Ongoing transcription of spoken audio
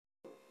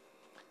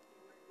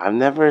I've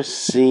never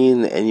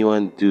seen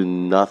anyone do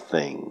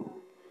nothing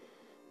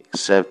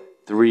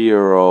except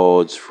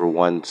 3-year-olds for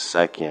 1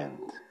 second.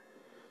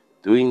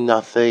 Doing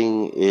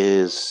nothing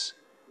is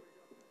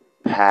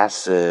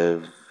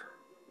passive,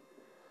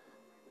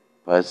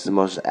 but it's the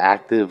most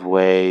active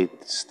way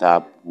to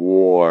stop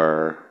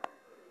war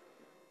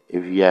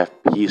if you have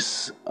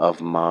peace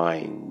of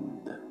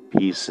mind,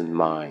 peace in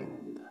mind.